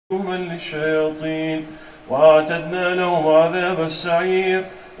للشياطين وأعتدنا لهم عذاب السعير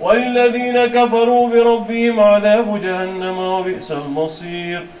وللذين كفروا بربهم عذاب جهنم وبئس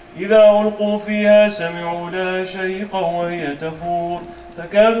المصير إذا ألقوا فيها سمعوا لها شهيقا وهي تفور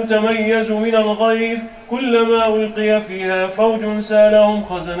تكاد تميز من الغيظ كلما ألقي فيها فوج سألهم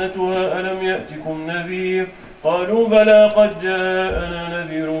خزنتها ألم يأتكم نذير قالوا بلى قد جاءنا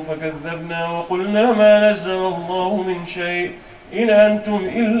نذير فكذبنا وقلنا ما نزل الله من شيء إن أنتم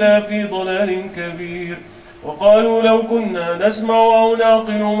إلا في ضلال كبير وقالوا لو كنا نسمع أو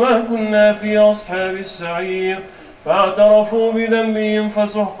نعقل ما كنا في أصحاب السعير فاعترفوا بذنبهم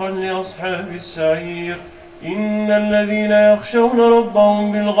فسحقا لأصحاب السعير إن الذين يخشون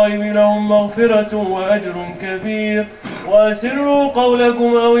ربهم بالغيب لهم مغفرة وأجر كبير وأسروا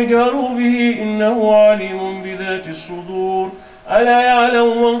قولكم أو اجهروا به إنه عليم بذات الصدور ألا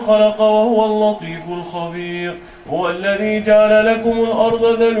يعلم من خلق وهو اللطيف الخبير هو الذي جعل لكم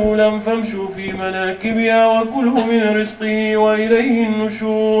الأرض ذلولا فامشوا في مناكبها وكلوا من رزقه وإليه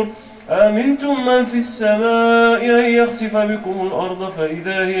النشور آمنتم من في السماء أن يخسف بكم الأرض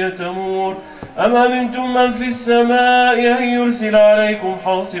فإذا هي تمور أم أمنتم من في السماء أن يرسل عليكم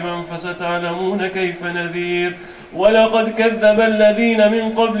حاصبا فستعلمون كيف نذير ولقد كذب الذين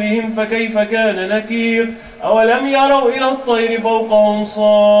من قبلهم فكيف كان نكير أولم يروا إلى الطير فوقهم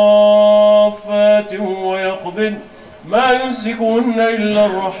صافات ويقبض ما يمسكهن إلا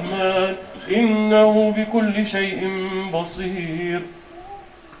الرحمن إنه بكل شيء بصير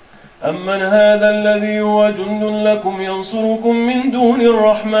أمن هذا الذي هو جند لكم ينصركم من دون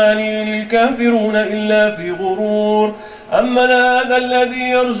الرحمن إن الكافرون إلا في غرور أمن هذا الذي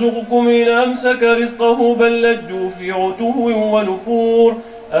يرزقكم إن أمسك رزقه بل لجوا في عتو ونفور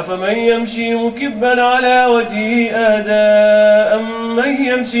أفمن يمشي مكبا على وجهه أهدى أمن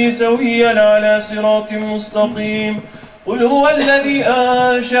يمشي سويا على صراط مستقيم قل هو الذي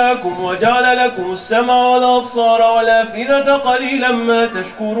أنشأكم وجعل لكم السمع والأبصار والأفئدة قليلا ما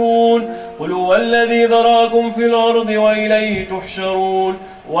تشكرون قل هو الذي ذراكم في الأرض وإليه تحشرون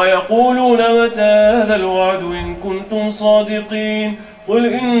ويقولون متى هذا الوعد إن كنتم صادقين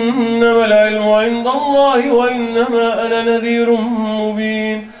قل إنما العلم عند الله وإنما أنا نذير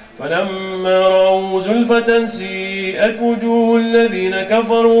مبين فلما رأوا زلفة سيئت وجوه الذين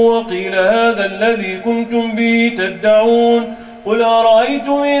كفروا وقيل هذا الذي كنتم به تدعون قل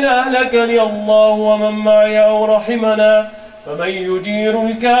أرأيتم إن أهلكني الله ومن معي أو رحمنا فمن يجير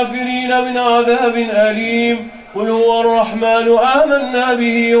الكافرين من عذاب أليم قل هو الرحمن آمنا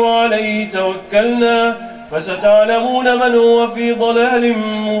به وعليه توكلنا فستعلمون من هو في ضلال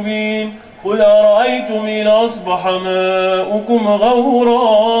مبين قل أرأيتم إن أصبح ماؤكم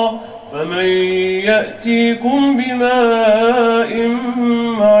غورا فمن يأتيكم بماء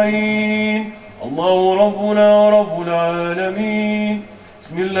معين الله ربنا ورب العالمين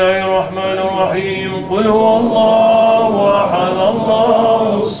بسم الله الرحمن الرحيم قل هو الله أحد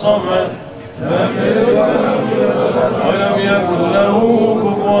الله الصمد لم يلد ولم يكن له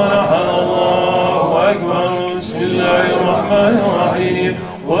كفوا أحد الله أكبر بسم الله الرحمن الرحيم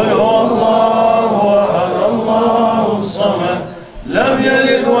قل هو الله أحد الله الصمد لم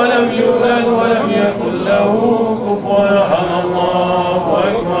يلد ولم يولد ولم يكن له كفوا أحد الله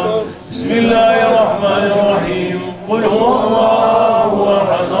أكبر بسم الله الرحمن الرحيم قل هو الله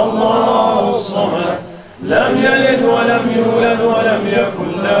أحد الله الصمد لم يلد ولم يولد ولم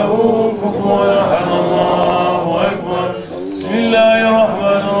يكن له كفوا أحد الله أكبر بسم الله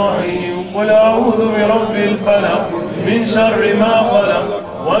الرحمن الرحيم قل أعوذ برب الفلق من شر ما خلق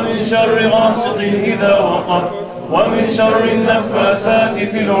ومن شر غاسق إذا وقب ومن شر النفاثات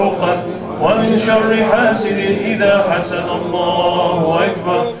في العقد ومن شر حاسد إذا حسد الله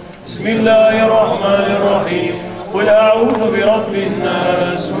أكبر بسم الله الرحمن الرحيم قل أعوذ برب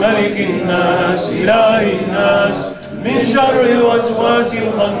الناس ملك الناس إله الناس من شر الوسواس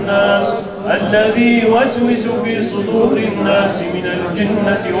الخناس الذي يوسوس في صدور الناس من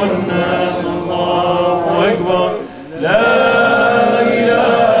الجنة والناس الله أكبر لا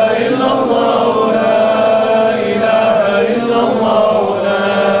إله إلا الله لا إله إلا الله لا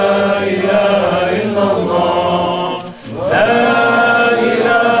إله إلا الله لا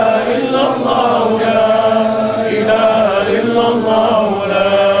إله إلا الله لا إله إلا الله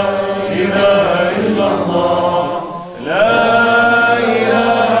لا إله إلا الله لا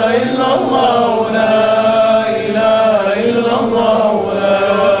إله إلا الله لا إله إلا الله لا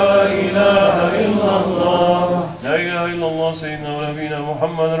إله إلا الله لا إله إلا الله سيدنا ونبينا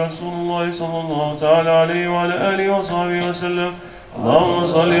محمد رسول الله صلى الله تعالى عليه وعلى آله وصحبه وسلم اللهم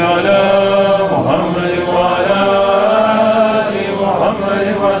صل على محمد وعلى آل محمد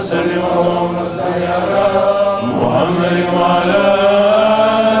وسلم اللهم صل على محمد وعلى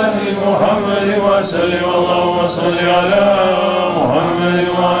وسلم اللهم صل على محمد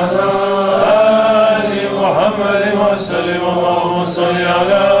وعلى آل محمد وسلم اللهم صل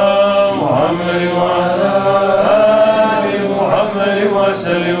على محمد وعلى آل محمد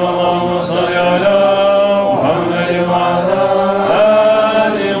وسلم اللهم صل على محمد وعلى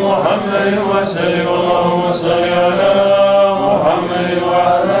آل محمد وسلم اللهم صل على محمد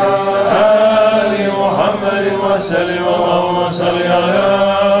وعلى آل محمد وسلم اللهم صل على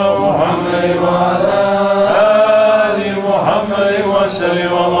محمد وعلى آل محمد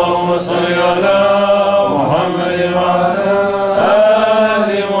وسلم اللهم صل على محمد وعلى آل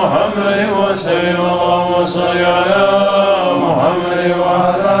محمد وسلم اللهم صل على محمد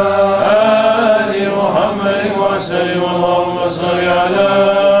وعلى آل محمد وسلم اللهم صل على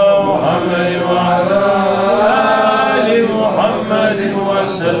محمد وعلى آل محمد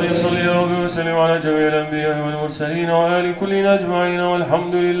وسلم. صل يا رب وسلم على جميع الأنبياء والمرسلين وآل كلهم أجمعين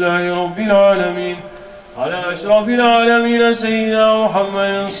والحمد لله رب العالمين. على أشرف العالمين سيدنا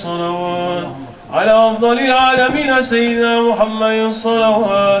محمد الصلوات، على أفضل العالمين سيدنا محمد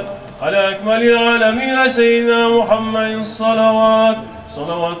الصلوات، على أكمل العالمين سيدنا محمد الصلوات،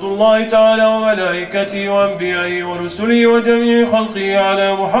 صلوات الله تعالى وملائكته وأنبيائه ورسله وجميع خلقه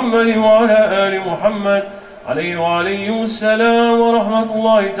على محمد وعلى آل محمد عليه وعليهم السلام ورحمة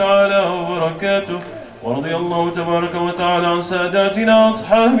الله تعالى وبركاته. ورضي الله تبارك وتعالى عن ساداتنا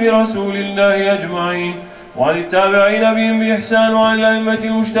أصحاب رسول الله أجمعين، وعن التابعين بهم بإحسان، وعن الأئمة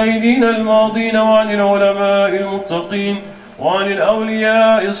المجتهدين الماضين، وعن العلماء المتقين، وعن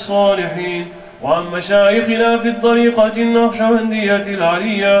الأولياء الصالحين، وعن مشايخنا في الطريقة النقشبندية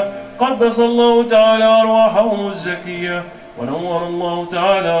العلية قدس الله تعالى أرواحهم الزكية، ونور الله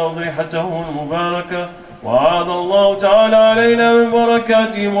تعالى أضرحتهم المباركة، وأعاد الله تعالى علينا من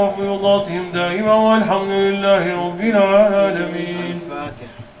بركاتهم وفيضاتهم دائما، والحمد لله رب العالمين.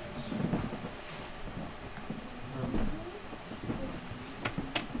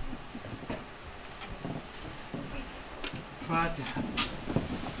 فاتحة.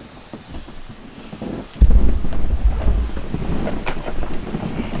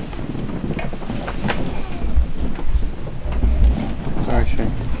 Sorry,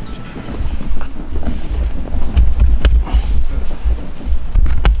 Shane.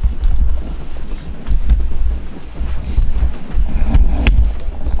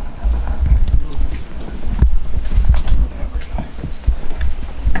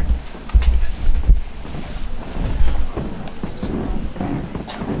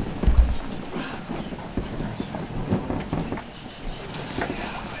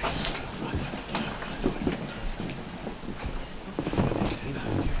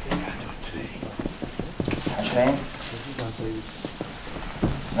 Shane?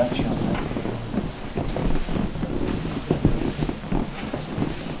 Not you.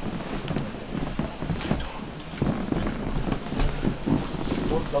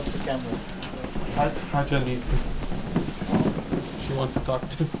 Don't block the camera. Haja needs me. She wants to talk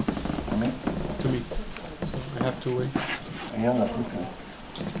to Me? me. So I have to wait. يلا فكرة.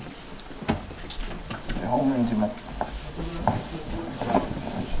 هم انت ما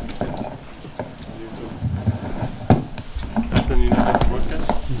أحسن ينفع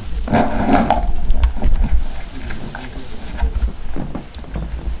البودكاست.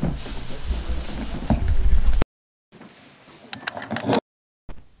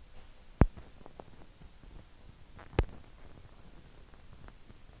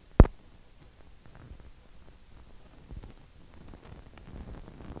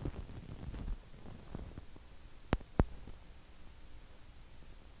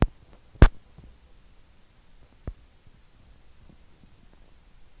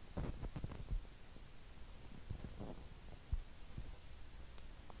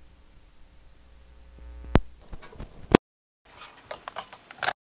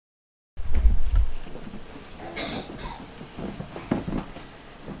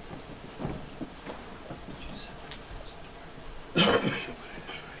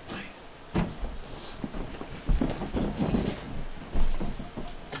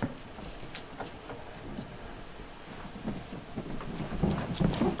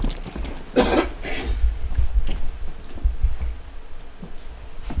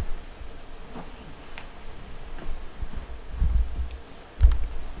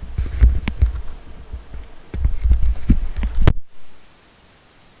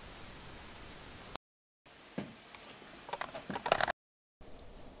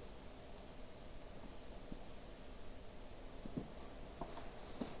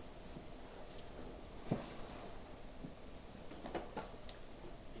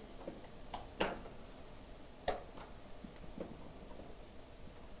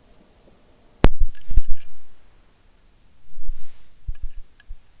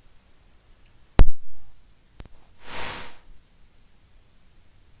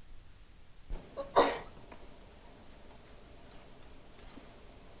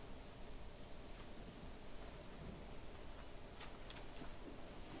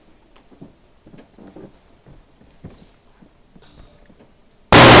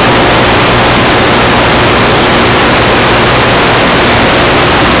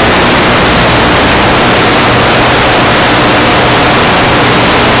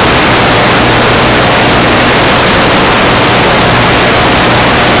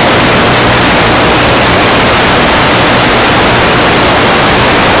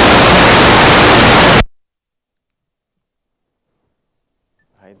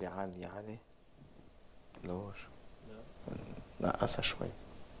 دي عالية عليه. لور. نقصها شوي.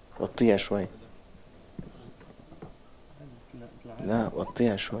 وطيها شوي. لا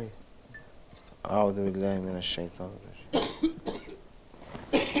وطيها شوي. أعوذ بالله من الشيطان الرجيم.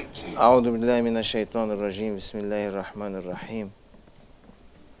 أعوذ بالله من الشيطان الرجيم. بسم الله الرحمن الرحيم.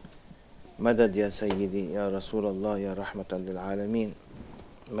 مدد يا سيدي يا رسول الله يا رحمة للعالمين.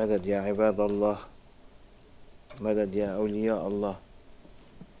 مدد يا عباد الله. مدد يا أولياء الله.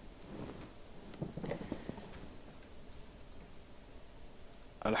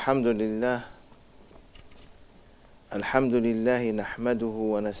 الحمد لله. الحمد لله نحمده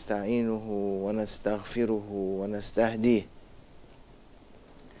ونستعينه ونستغفره ونستهديه.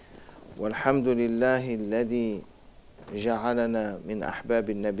 والحمد لله الذي جعلنا من أحباب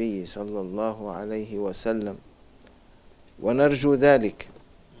النبي صلى الله عليه وسلم ونرجو ذلك.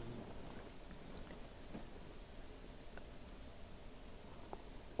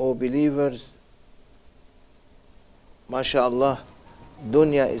 O believers, MashaAllah,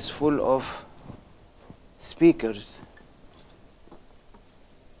 dunya is full of speakers,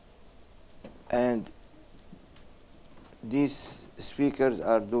 and these speakers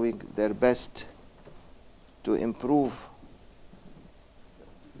are doing their best to improve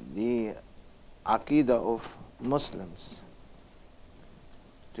the aqidah of Muslims,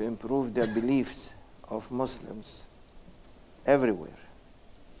 to improve the beliefs of Muslims everywhere.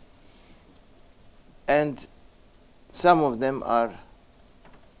 And some of them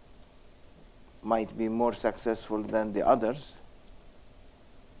might be more successful than the others,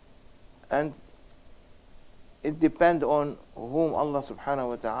 and it depends on whom Allah subhanahu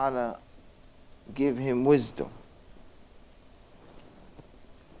wa ta'ala give him wisdom.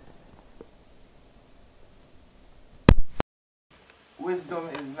 Wisdom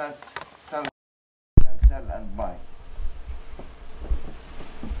is not something you can sell and buy.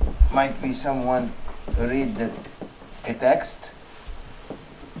 Might be someone read a text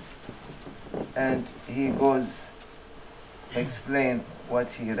and he goes explain what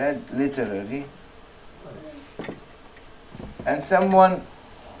he read literally, and someone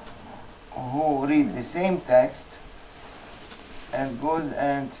who read the same text and goes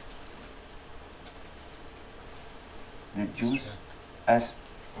and deduce as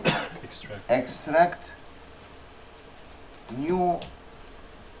extract new,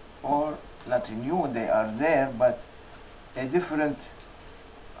 or not new, they are there, but a different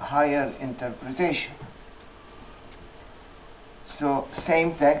higher interpretation. So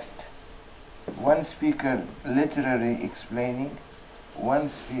same text, one speaker literally explaining, one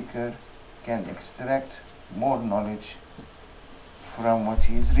speaker can extract more knowledge from what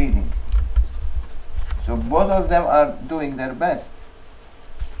he is reading. So both of them are doing their best,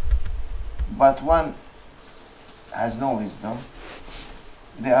 but one has no wisdom,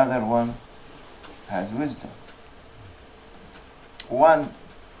 the other one has wisdom. One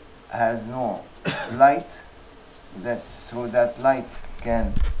has no light, that through that light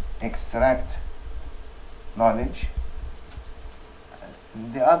can extract knowledge.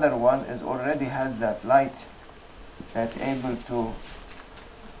 The other one is already has that light, that able to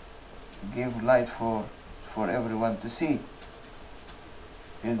give light for everyone to see.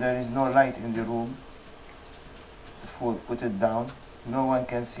 If there is no light in the room, food, put it down, no one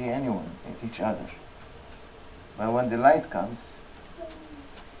can see anyone, each other. But when the light comes,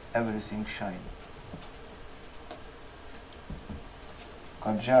 everything shines.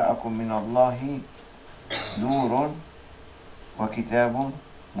 قد جاءكم من الله نور وكتاب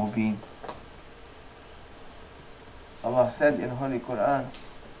مبين. Allah said in Holy Quran,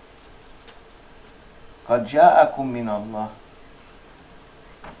 قد جاءكم من الله,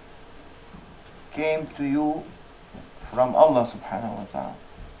 came to you from Allah subhanahu wa ta'ala.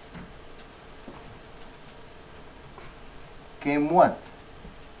 Came what?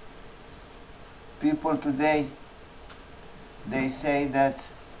 People today, they say that,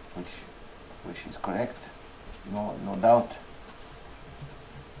 which is correct, no doubt,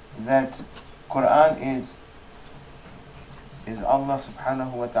 that Quran is Allah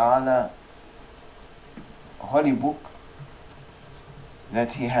subhanahu wa ta'ala holy book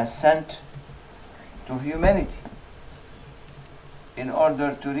that He has sent to humanity in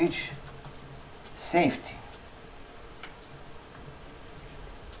order to reach safety.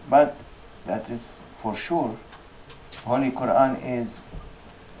 But that is for sure, Holy Quran is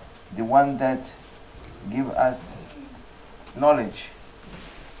the one that give us knowledge,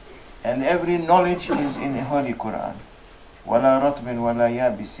 and every knowledge is in the Holy Quran. وَلَا رَطْبٍ وَلَا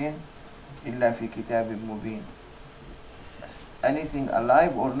يَابِسٍ إِلَّا فِي كِتَابٍ مُبِينٍ. Anything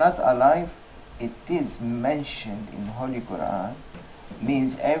alive or not alive, it is mentioned in Holy Quran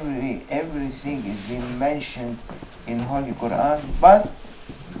means everything is being mentioned in Holy Quran, but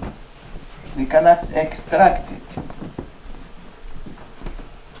we cannot extract it.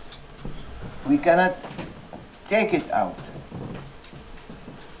 We cannot take it out.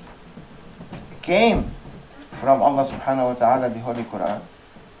 It came from Allah subhanahu wa ta'ala, the Holy Quran,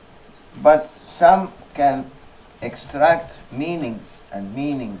 but some can extract meanings and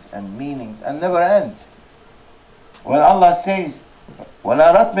meanings and meanings and never end. When Allah says,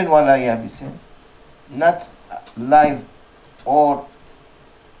 وَلَا رَطْبٍ وَلَا يَابِسٍ, not live or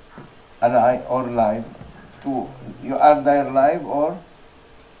alive or live, to you are there live or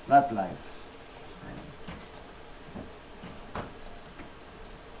not live.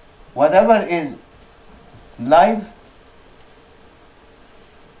 Whatever is live,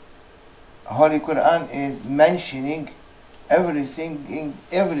 Holy Quran is mentioning everything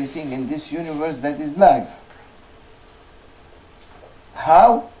in this universe that is live.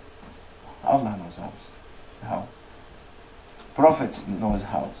 How? Allah knows how. Prophets knows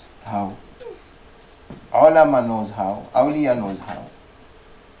how. Ulama knows how. Awliya knows how.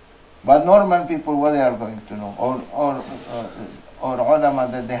 But normal people, what they are going to know, or ulama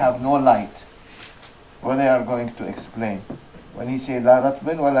that they have no light, what they are going to explain. When he say la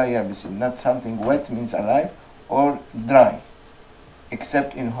ratbin wa la yabisin, not something wet means alive or dry,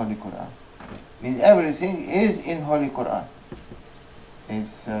 except in Holy Quran. Means everything is in Holy Quran.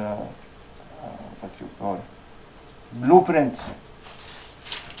 Is what you call blueprints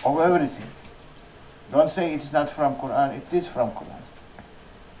of everything. Don't say it's not from Quran. It is from Quran.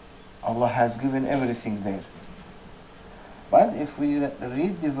 Allah has given everything there. But if we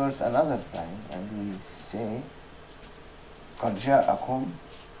read the verse another time and we say, قَدْ جَاءَكُمْ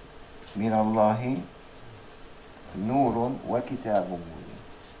مِنَ اللَّهِ نُورٌ وَكِتَابٌ مُبِينٌ,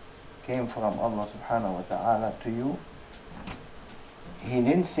 came from Allah subhanahu wa ta'ala to you. He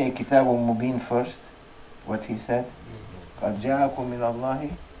didn't say كِتَابٌ مُبِينٌ first. What he said? قَدْ جَاءَكُمْ مِنَ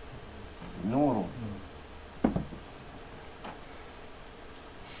اللَّهِ نُورٌ.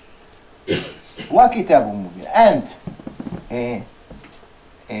 وَكِتَابٌ مُبِينٌ, and a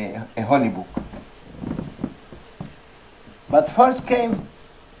holy book. But first came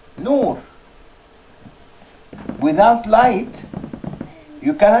Nur. Without light,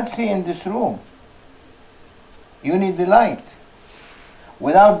 you cannot see in this room. You need the light.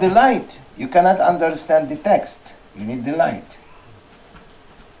 Without the light, you cannot understand the text. You need the light.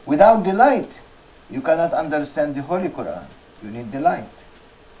 Without the light, you cannot understand the Holy Quran. You need the light.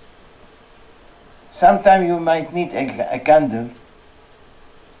 Sometimes you might need a candle.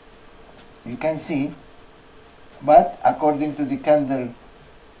 You can see, but according to the candle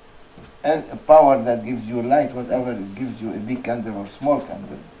power that gives you light, whatever it gives you, a big candle or small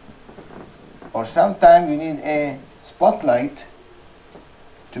candle. Or sometimes you need a spotlight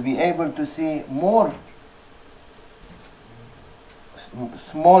to be able to see more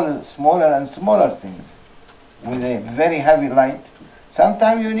smaller and smaller things with a very heavy light.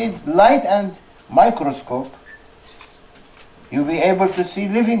 Sometimes you need light and microscope. You'll be able to see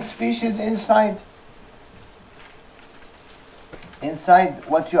living species inside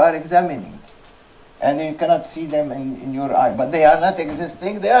what you are examining. And you cannot see them in your eye. But they are not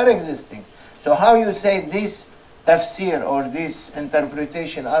existing, they are existing. So how you say this tafsir or this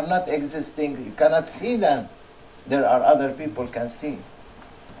interpretation are not existing, you cannot see them. There are other people can see.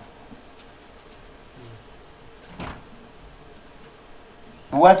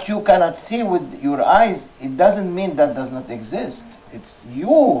 What you cannot see with your eyes, it doesn't mean that does not exist. It's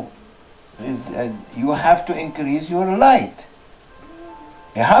you. You have to increase your light.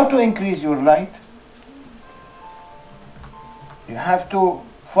 How to increase your light? You have to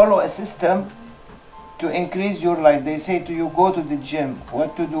follow a system to increase your light. They say to you, go to the gym.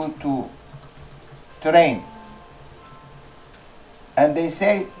 What to do to train? And they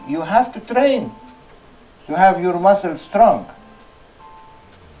say, you have to train to have your muscle strong.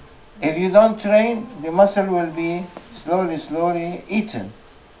 If you don't train, the muscle will be slowly eaten.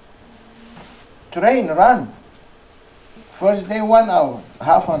 Train, run. First day 1 hour,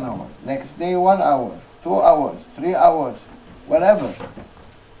 half an hour. Next day 1 hour, 2 hours, 3 hours, whatever.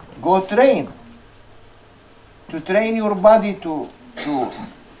 Go train. To train your body to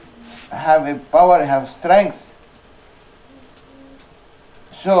have a power, have strength.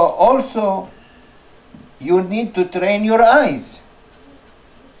 So also, you need to train your eyes.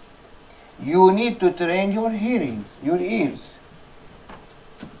 You need to train your hearing, your ears.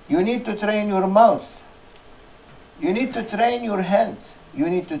 You need to train your mouth. You need to train your hands. You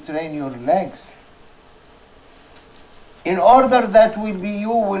need to train your legs. In order that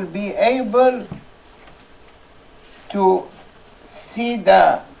you will be able to see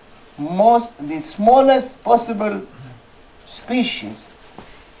the smallest possible species,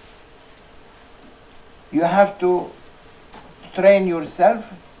 you have to train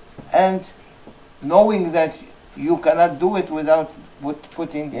yourself, and knowing that you cannot do it without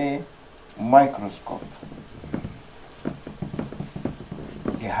putting a microscope.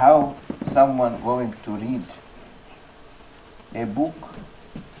 How someone going to read a book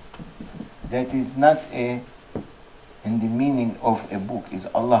that is not in the meaning of a book, is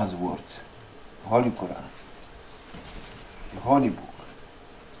Allah's word, Holy Quran, the Holy Book.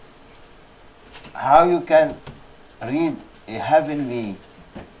 How you can read a heavenly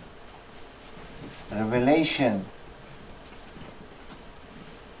revelation?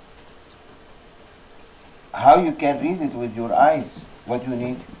 How you can read it with your eyes? What you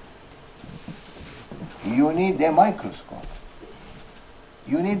need? You need a microscope.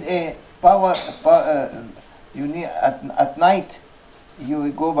 You need a you need at night.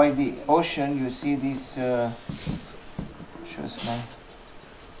 You go by the ocean. You see this. The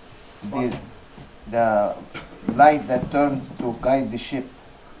light that turns to guide the ship.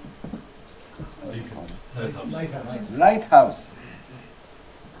 Lighthouse.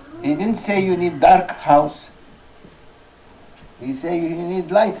 He didn't say you need dark house. He say you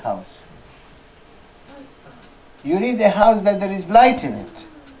need lighthouse. You need a house that there is light in it.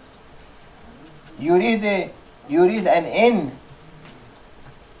 You need an inn,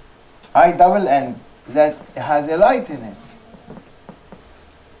 INN, that has a light in it,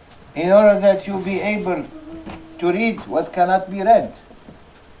 in order that you be able to read what cannot be read.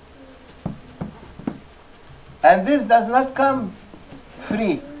 And this does not come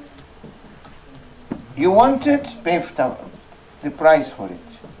free. You want it, pay the price for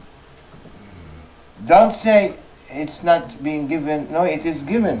it. Don't say it's not being given. No, it is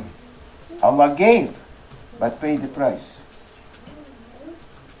given. Allah gave, but pay the price.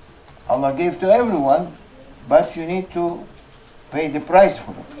 Allah gave to everyone, but you need to pay the price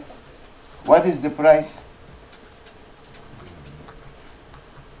for it. What is the price?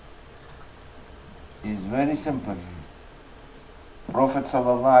 It's very simple. Prophet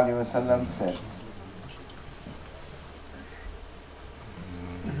ﷺ said,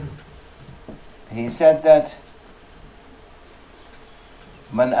 he said that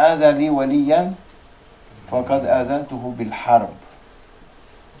من آذى لي وليا فقد آذنته بالحرب.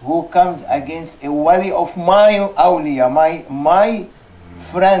 Who comes against a wali of my awliya, my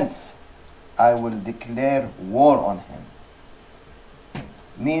friends, I will declare war on him.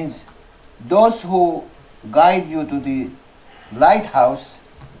 Means those who guide you to the lighthouse,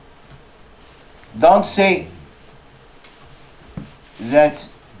 don't say that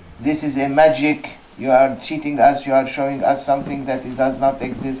this is a magic, you are cheating us, you are showing us something that it does not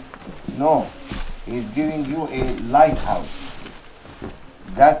exist. No, he is giving you a lighthouse.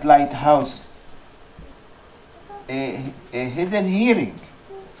 That lighthouse, a hidden hearing,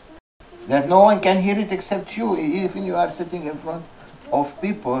 that no one can hear it except you. Even you are sitting in front of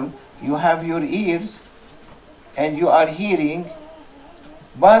people, you have your ears and you are hearing,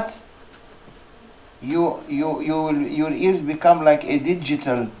 but your ears become like a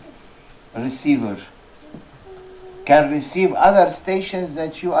digital receiver, can receive other stations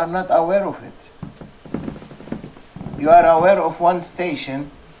that you are not aware of it. You are aware of one station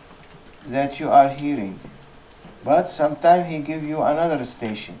that you are hearing, but sometimes he gives you another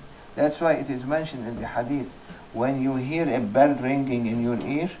station. That's why it is mentioned in the hadith, when you hear a bell ringing in your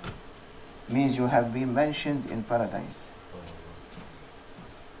ear, means you have been mentioned in paradise.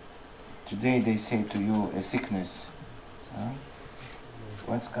 Today they say to you a sickness. Huh?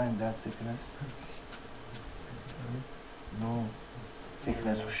 What's kind of that sickness? No.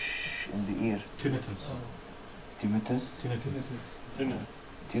 Sickness whoosh, in the ear. Tinnitus. Tinnitus? Tinnitus.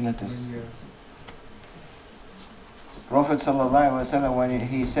 Tinnitus. Prophet ﷺ, when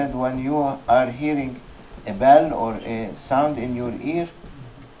he said, when you are hearing a bell or a sound in your ear,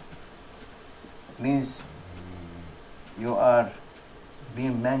 means you are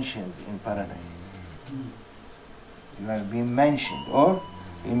being mentioned in paradise. You are being mentioned, or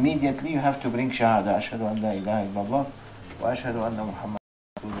immediately you have to bring shahada, ashhadu an la ilaha illallah wa ashhadu anna Muhammad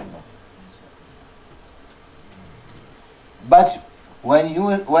Rasulullah. But when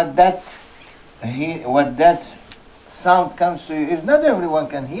what that sound comes to your ear, not everyone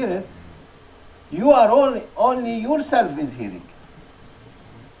can hear it. You are only yourself is hearing,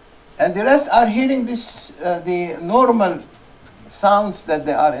 and the rest are hearing this the normal sounds that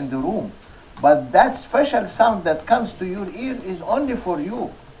they are in the room. But that special sound that comes to your ear is only for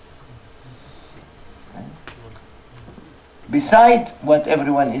you. Beside what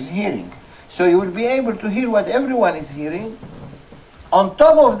everyone is hearing. So you will be able to hear what everyone is hearing, On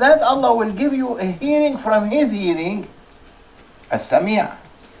top of that, Allah will give you a hearing from His hearing, As-Sami'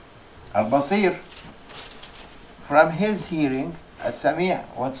 Al-Basir. From His hearing, As-Sami',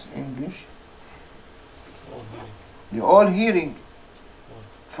 what's English? The all hearing.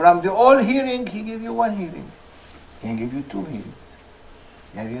 From the all hearing, He give you one hearing. He can give you two hearings.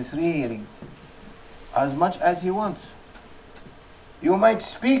 He give you three hearings. As much as He wants. You might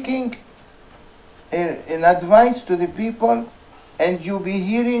speaking in advice to the people, and you be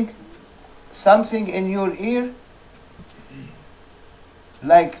hearing something in your ear,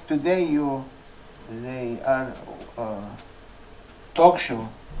 like today they are talk show.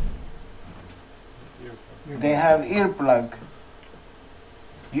 They have earplug.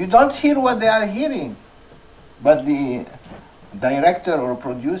 You don't hear what they are hearing, but the director or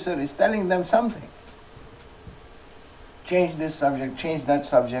producer is telling them something. Change this subject, change that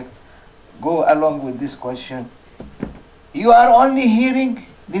subject, go along with this question. You are only hearing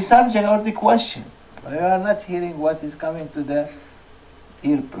the subject or the question. You are not hearing what is coming to the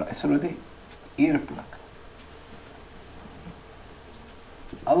earplug, through the earplug.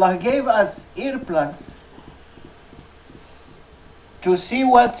 Allah gave us earplugs to see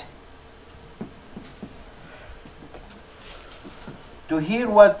what, to hear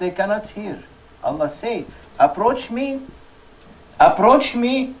what they cannot hear. Allah say, approach me,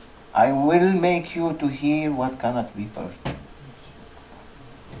 I will make you to hear what cannot be heard.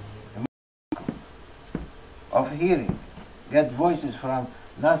 Of hearing. Get voices from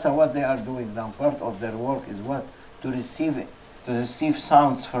NASA, what they are doing now. Part of their work is what? To receive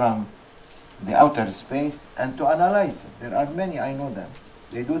sounds from the outer space and to analyze it. There are many, I know them.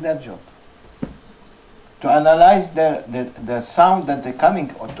 They do that job. To analyze the sound that they're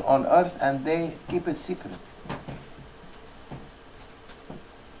coming on earth, and they keep it secret.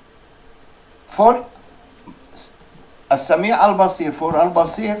 For As-Sami' Al-Basir, for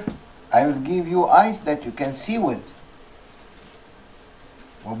Al-Basir, I will give you eyes that you can see with.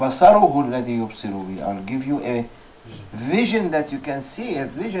 وَبَصَرُهُ الَّذِي يُبْصِرُ بِهِ, I will give you a vision that you can see. A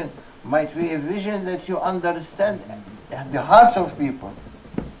vision might be a vision that you understand the hearts of people.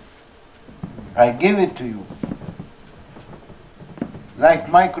 I give it to you. Like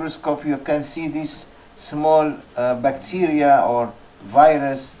microscope, you can see this small bacteria or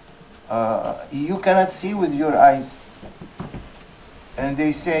virus. You cannot see with your eyes. And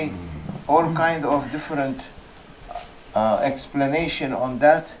they say all kind of different explanation on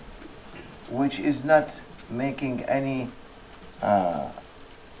that, which is not making any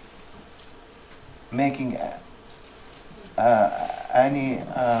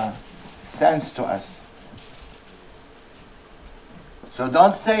sense to us. So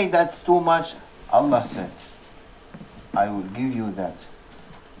don't say that's too much. Allah said, I will give you that,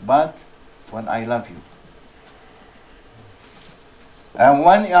 but when I love you. And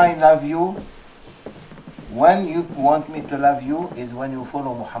when I love you, when you want me to love you, is when you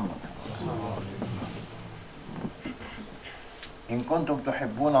follow Muhammad. إن كنتم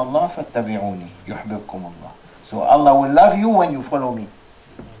تحبون الله فاتبعوني يحببكم الله. So Allah will love you when you follow me.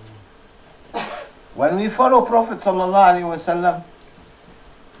 When we follow Prophet sallallahu alaihi wasallam,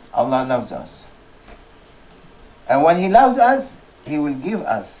 Allah loves us. And when He loves us, He will give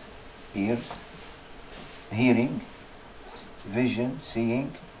us ears, hearing, vision,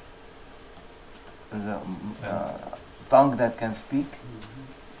 seeing, tongue that can speak,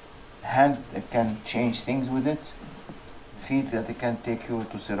 hand that can change things with it, feet that can take you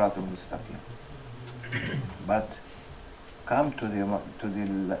to Sirat al-Mustaqim. But come to the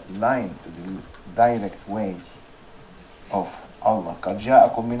line, to the direct way of Allah. قَدْ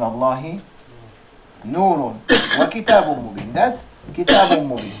جَاءَكُم مِّنَ اللَّهِ نُورٌ وَكِتَابٌ مُبِينٌ. That's كِتَابٌ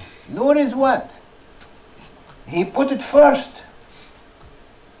مُبِينٌ. Nur is what? He put it first.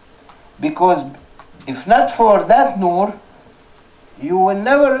 Because if not for that Nur, you will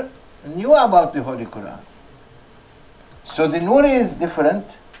never knew about the Holy Quran. So the Nur is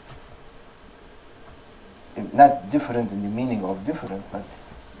different. Not different in the meaning of different, but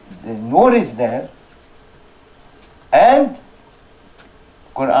the Nur is there. And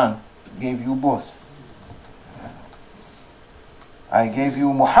Quran gave you both. I gave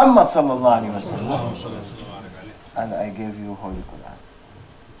you Muhammad sallallahu alaihi wasallam, and I gave you Holy Quran.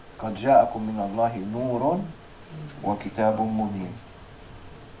 قَدْ جَاءَكُم مِّنَ اللَّهِ نُورٌ وَكِتَابٌ مُبِينٌ.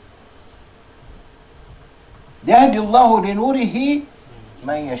 يَهْدِي اللَّهُ لِنُورِهِ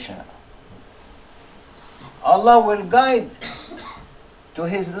مَن يَشَاءُ. Allah will guide to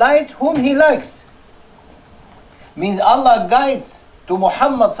His light whom He likes. Means Allah guides to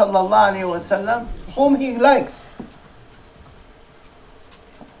Muhammad sallallahu alaihi wasallam whom He likes.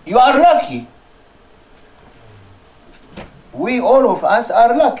 You are lucky. we all of us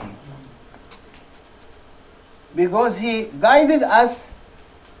are lucky. Because he guided us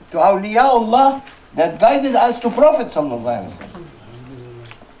to awliyaullah that guided us to Prophet sallallahu alaihi wasallam.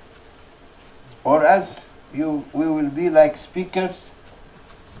 Or else we will be like speakers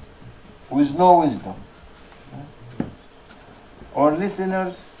with no wisdom, or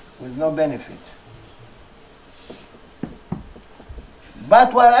listeners with no benefit.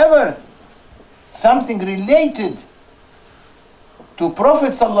 But wherever something related to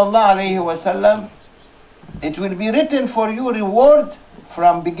Prophet sallallahu alaihi wasallam, it will be written for you reward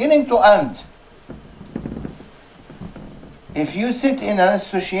from beginning to end. If you sit in an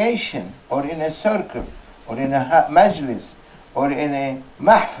association or in a circle or in a majlis or in a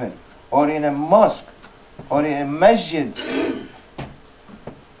mahfil or in a mosque or in a masjid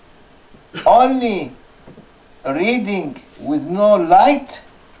only reading with no light,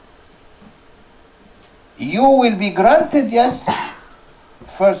 you will be granted, yes,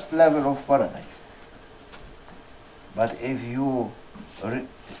 first level of paradise. But if you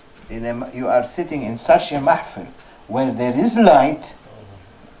are sitting in such a mahfil where there is light,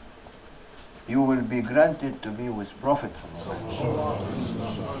 you will be granted to be with Prophet sallallahu alaihi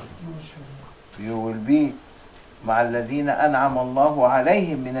wasallam. You will be مع الذين أنعم الله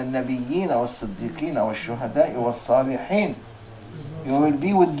عليهم من النبيين والصديقين والشهداء والصالحين. You will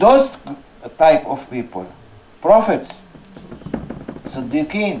be with those type of people, prophets,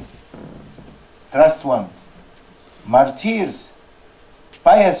 صديقين, trust ones, martyrs,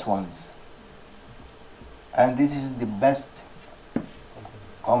 pious ones. And this is the best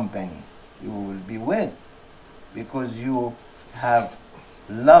company you will be with, because you have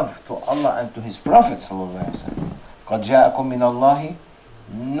love to Allah and to His Prophet sallallahu alaihi wasallam. قَدْ جَاءَكُم مِّنَ اللَّهِ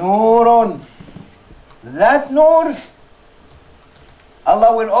نُورٌ. That nur,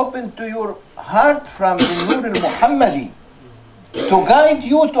 Allah will open to your heart from the Nur al-Muhammadi to guide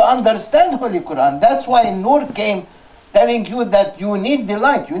you to understand Holy Quran. That's why Nur came telling you that you need the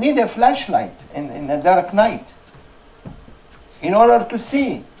light, you need a flashlight in a dark night in order to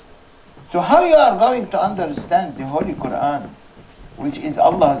see. So how you are going to understand the Holy Quran, which is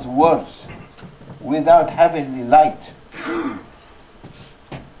Allah's words, without heavenly light?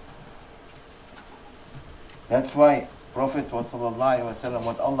 That's why Prophet was sallallahu alaihi wasallam,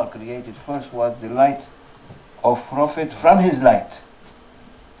 what Allah created first was the light of Prophet from his light.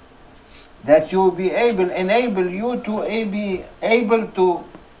 That you will be enable you to be able to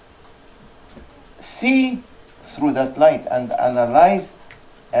see through that light and analyze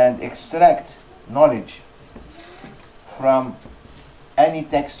and extract knowledge from any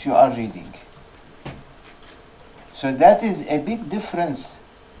text you are reading. So that is a big difference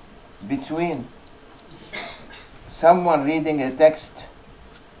between someone reading a text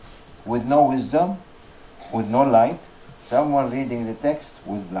with no wisdom, with no light, someone reading the text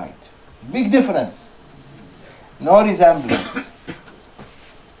with light. Big difference. No resemblance.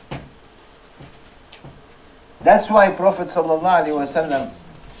 That's why Prophet sallallahu alaihi wasallam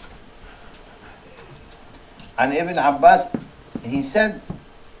and Ibn Abbas, he said,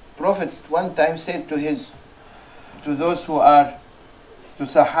 Prophet one time said to those who are, to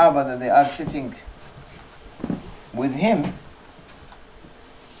Sahaba that they are sitting with him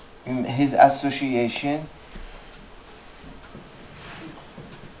in his association,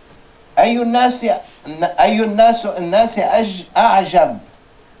 أي الناس أعجب.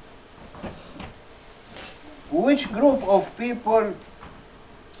 Which group of people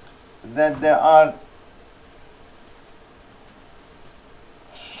that they are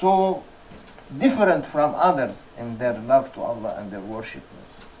so different from others in their love to Allah and their worship,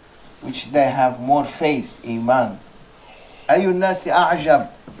 which they have more faith, iman. أي الناس أعجب.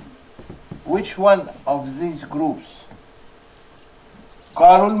 Which one of these groups?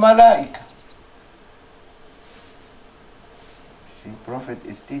 قالوا الملائكة. See, Prophet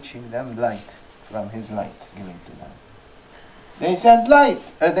is teaching them light from his light given to them. They said light.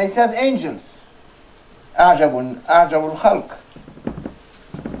 They said angels. أعجب الخلق.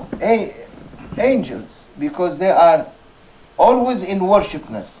 Angels, because they are always in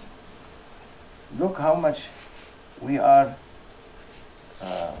worshipness. Look how much we are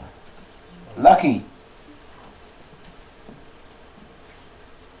lucky.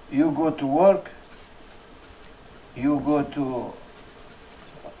 You go to work, you go to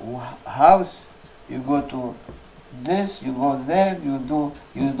house, you go to this, you go there, you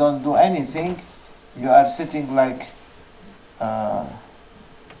don't do anything. You are sitting like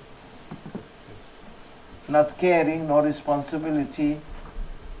not caring, no responsibility,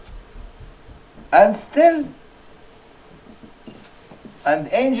 and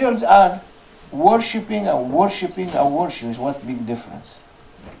angels are worshipping and worshipping and worshipping. What big difference?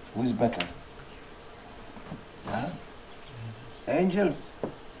 Who's better? Huh? Angels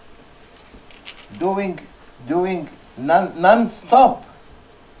doing non-stop.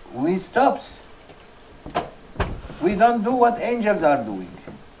 We stops. We don't do what angels are doing.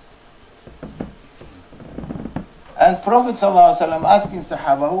 And Prophet ﷺ asking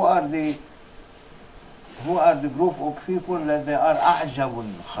Sahaba, who are the group of people that they are أعجب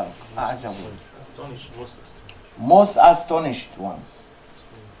الخلق, أعجب, Astonished, most astonished. most astonished ones.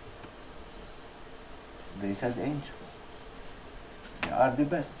 They said angels. They are the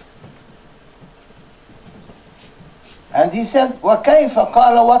best. And he said, وكيف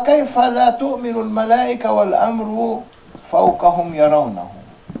قال وكيف لا تؤمن الملائكة والأمر فوقهم يرونه.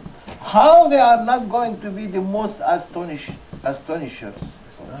 How they are not going to be the most astonishers,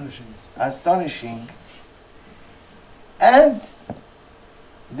 astonishing, and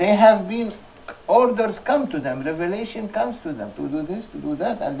they have been, orders come to them, revelation comes to them to do this, to do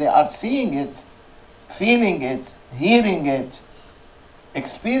that, and they are seeing it, feeling it, hearing it,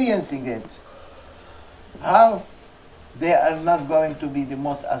 experiencing it. How they are not going to be the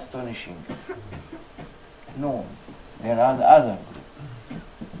most astonishing? No, there are the other group.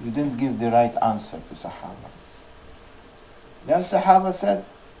 You didn't give the right answer to Sahaba. Then Sahaba said,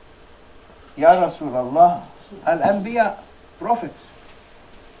 Ya Rasulullah, Al-Anbiya, prophets.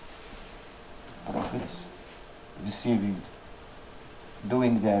 Prophets receiving,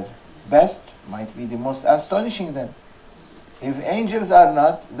 doing their best might be the most astonishing then. If angels are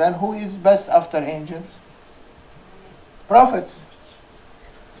not, then who is best after angels? Prophets.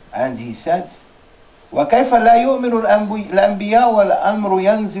 And he said, وكيف لا يؤمن الأنبياء والأمر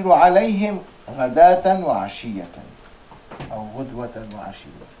ينزل عليهم غداة وعشية أو غدوة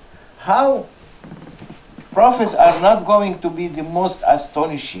وعشية. How prophets are not going to be the most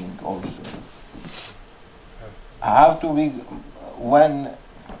astonishing also. Have to be when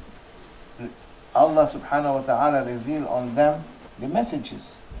Allah subhanahu wa ta'ala reveal on them the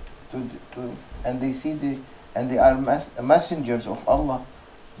messages and they see and they are messengers of Allah.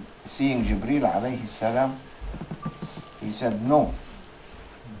 Seeing Jibreel alayhi salam, he said no.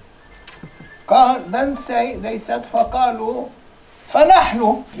 Then they said فقالوا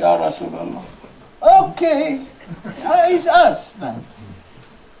فنحن يا رسول الله. Okay, it's us then.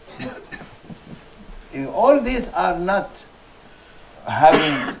 If all these are not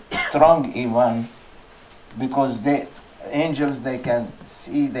having strong iman, because angels they can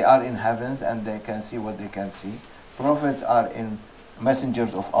see, they are in heavens and they can see what they can see. Prophets are in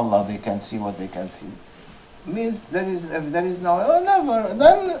messengers of Allah, they can see what they can see. Means if there is no, never,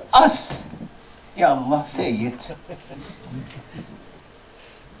 then us. Ya Allah, say it.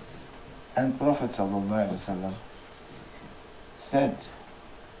 And Prophet ﷺ said,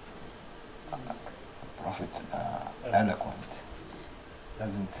 Prophet eloquent,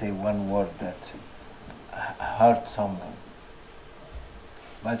 doesn't say one word that hurt someone.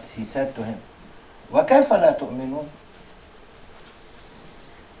 But he said to him, وَكَيْفَ لَا تُؤْمِنُونَ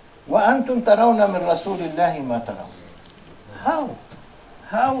وأنتم ترون من رسول الله ما ترون.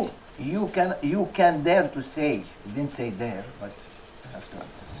 How you can dare to say, you didn't say dare, but you have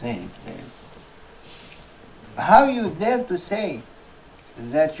to say it there. How you dare to say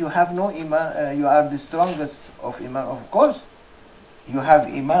that you have no iman, you are the strongest of iman? Of course, you have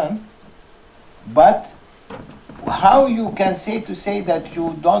iman, but how you can say that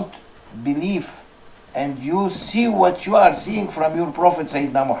you don't believe and you see what you are seeing from your Prophet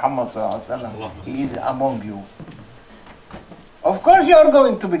Sayyidina Muhammad sallallahu alaihi wasallam. He is among you. Of course you are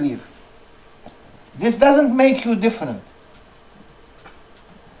going to believe. This doesn't make you different.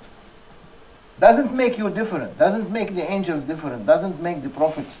 Doesn't make you different. Doesn't make the angels different. Doesn't make the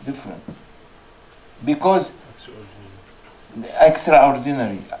prophets different. Because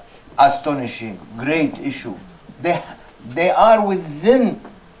extraordinary, astonishing, great issue. They are within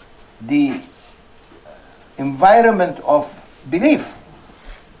the environment of belief.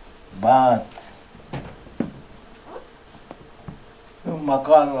 But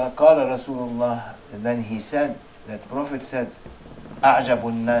قال رسول الله, then he said, that Prophet said, أعجب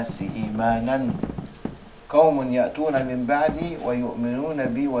الناس إيمانا قوم يأتون من بعدي ويؤمنون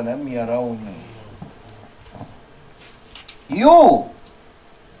بي ولم يروني. You,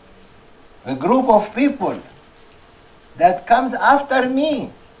 a group of people that comes after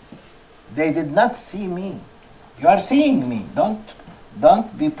me, they did not see me. You are seeing me.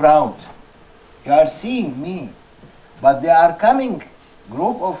 Don't be proud. You are seeing me. But they are coming,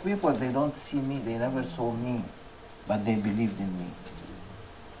 group of people, they don't see me, they never saw me, but they believed in me.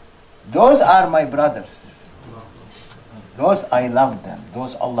 Those are my brothers. Those I love them.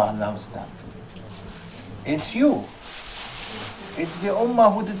 Those Allah loves them. It's you. It's the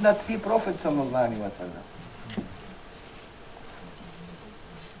Ummah who did not see Prophet sallallahu alaihi wasallam.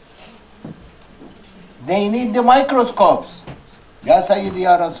 They need the microscopes. Ya Sayyidi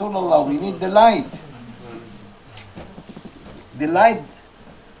Ya Rasulullah, we need the light. The light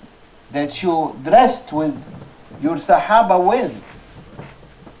that you dressed with your Sahaba with.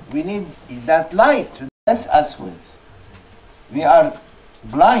 We need that light to dress us with. We are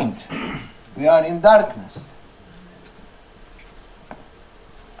blind. We are in darkness.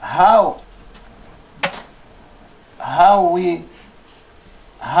 How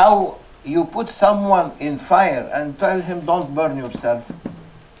you put someone in fire and tell him don't burn yourself?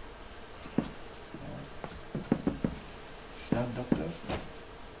 Doctor?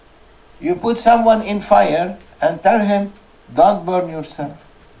 You put someone in fire and tell him don't burn yourself.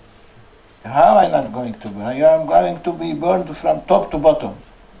 How am I not going to burn? You are going to be burned from top to bottom.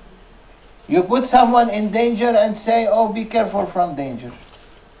 You put someone in danger and say, oh, be careful from danger.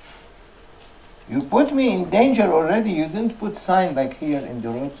 You put me in danger already. You didn't put sign like here in the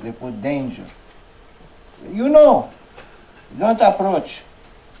roads, they put danger. You know, don't approach.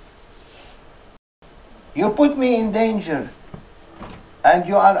 You put me in danger and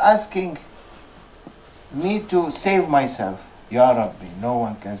you are asking me to save myself. Ya Rabbi, no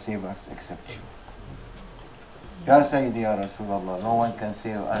one can save us except you. Ya Sayyidi Ya Rasulullah, no one can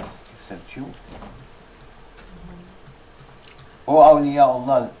save us except you. O awliya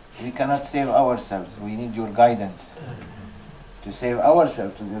Allah, we cannot save ourselves. We need your guidance to save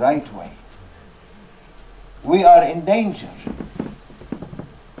ourselves to the right way. We are in danger.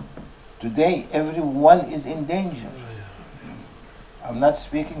 Today, everyone is in danger. I'm not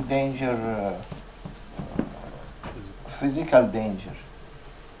speaking danger, physical danger,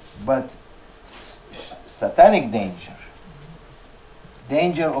 but satanic danger,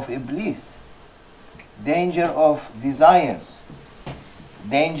 danger of Iblis, danger of desires,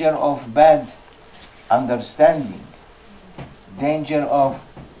 danger of bad understanding, danger of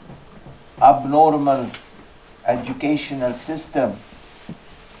abnormal educational system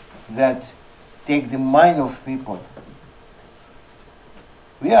that take the mind of people.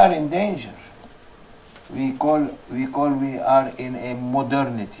 We are in danger. We are in a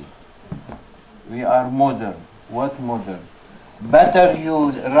modernity. We are modern. What modern? Better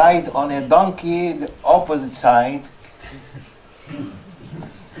you ride on a donkey the opposite side,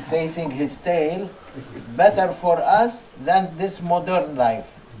 facing his tail, better for us than this modern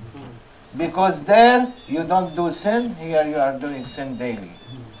life. Because there you don't do sin, here you are doing sin daily.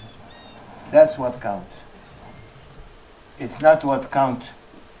 That's what counts. It's not what counts.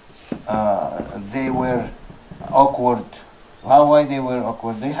 They were awkward. Why they were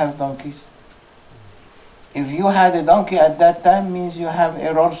awkward? They have donkeys. If you had a donkey at that time, means you have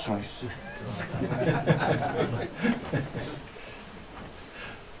a Rolls Royce.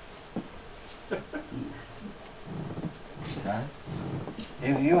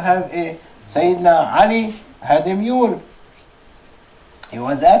 If you have a Sayyidina Ali had a mule, he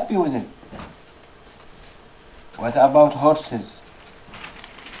was happy with it. What about horses?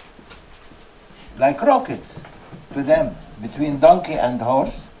 Like rockets to them. Between donkey and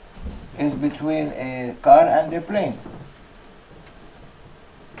horse is between a car and a plane.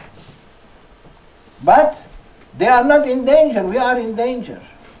 But they are not in danger. We are in danger.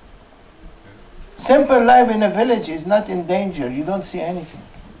 Simple life in a village is not in danger. You don't see anything.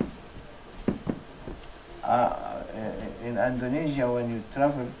 In Indonesia, when you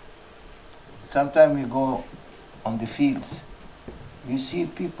travel, sometimes you go on the fields. You see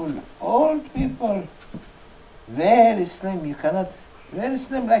people, old people, very slim. Very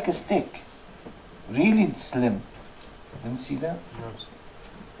slim, like a stick. Really slim. Don't see that? Yes.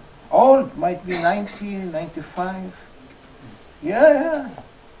 Old, might be 90, 95. Yeah.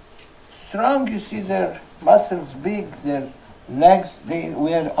 Strong, you see their muscles big, their legs, they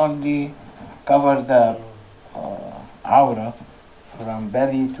wear only, cover the aura from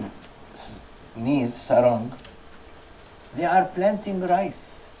belly to knees, sarong. They are planting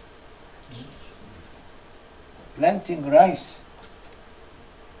rice. Planting rice.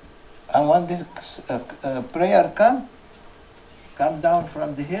 And when the prayer come down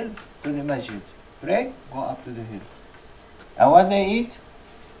from the hill to the masjid. Pray, go up to the hill. And what they eat?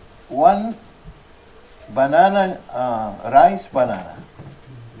 One banana, rice banana.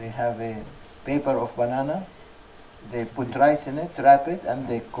 They have a paper of banana. They put rice in it, wrap it, and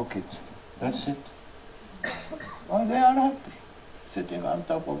they cook it. That's it. Oh, they are happy, sitting on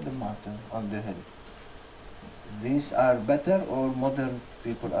top of the mountain, on the hill. These are better, or modern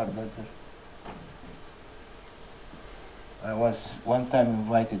people are better? I was one time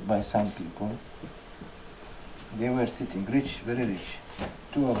invited by some people They were sitting, rich, very rich,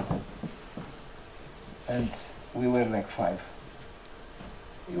 two of them. And we were like five.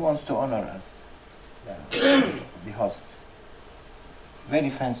 He wants to honor us, the host. Very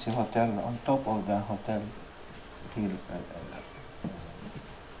fancy hotel, on top of the hotel, he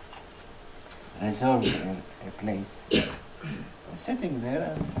reserved a place. I'm sitting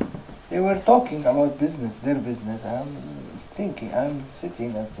there and they were talking about business, their business. I'm thinking, I'm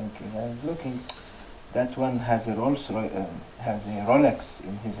sitting and thinking, I'm looking. That one has a has a Rolex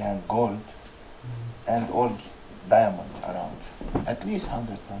in his hand, gold, and old diamond around, at least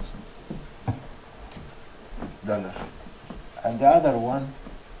 $100,000. And the other one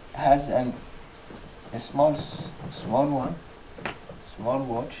has a small one, small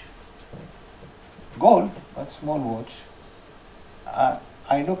watch, gold, but small watch. I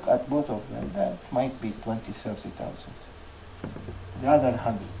look at both of them, that might be 20, 30,000. The other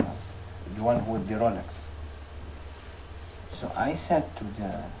 100,000, the one with the Rolex. So I said to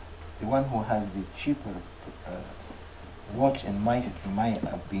the one who has the cheaper watch, in my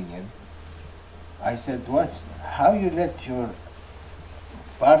opinion, I said, how you let your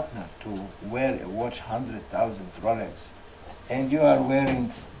partner to wear a watch 100,000 Rolex, and you are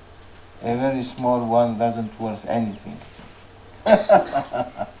wearing a very small one, doesn't worth anything.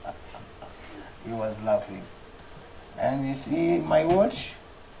 He was laughing. And you see, my watch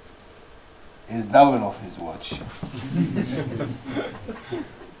is double of his watch.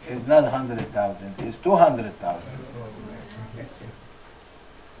 It's not 100,000, it's 200,000.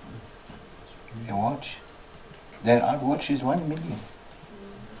 A watch? There are watches 1 million.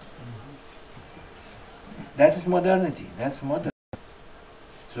 That is modernity, that's modern.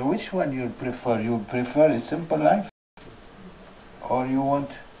 So which one you prefer? You prefer a simple life? Or you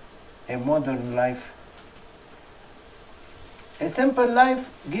want a modern life? A simple life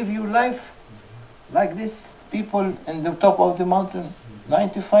give you life like this people in the top of the mountain,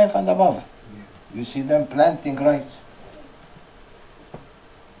 95 and above. You see them planting rice.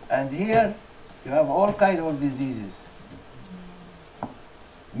 And here you have all kinds of diseases,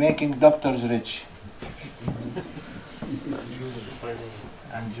 making doctors rich.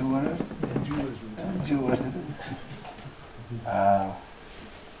 And jewelers? And jewelers.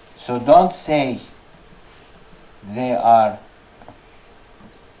 So don't say they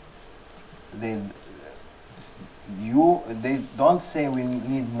don't say we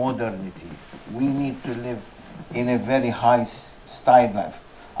need modernity. We need to live in a very high style life.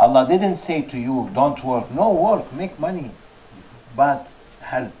 Allah didn't say to you, don't work. No, work, make money, but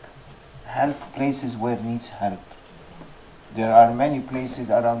help. Help places where needs help. There are many places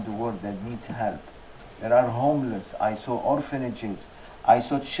around the world that need help. There are homeless. I saw orphanages. I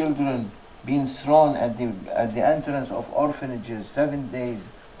saw children being thrown at the entrance of orphanages, 7 days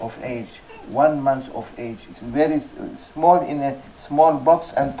of age, 1 month of age. It's very small, in a small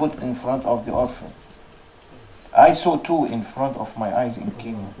box and put in front of the orphan. I saw 2 in front of my eyes in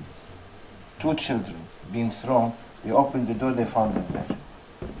Kenya. 2 children being thrown. They opened the door, they found them there.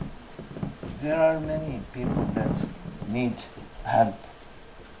 There are many people that need help.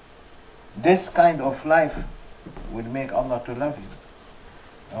 This kind of life will make Allah to love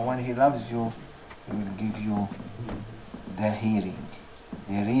you. And when He loves you, He will give you the hearing,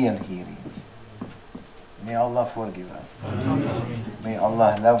 the real hearing. May Allah forgive us. May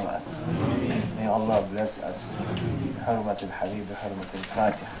Allah love us. May Allah bless us. بحرمة الحبيب بحرمة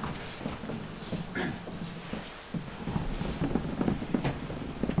الفاتحة.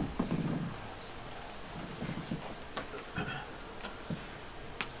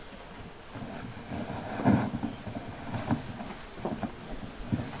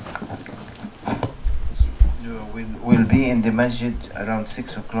 We'll be in the masjid around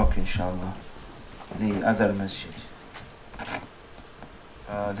 6 o'clock, inshallah. The other masjid.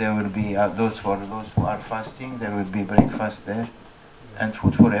 There will be those who are fasting. There will be breakfast there, and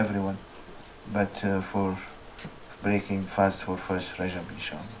food for everyone. But for breaking fast for first Rajab,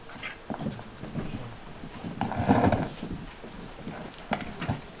 inshallah.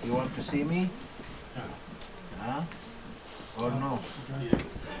 You want to see me? Huh? Or no?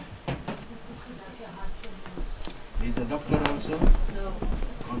 He's a doctor also? No.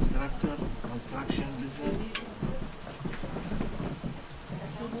 Constructor? Construction business?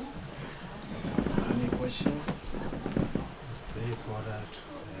 Any question? Pray for us.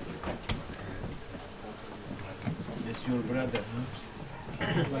 It's your brother, huh?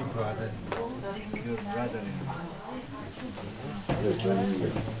 My brother. Your brother-in-law. Your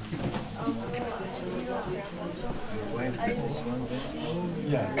wife business one day?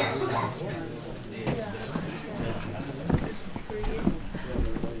 Yeah.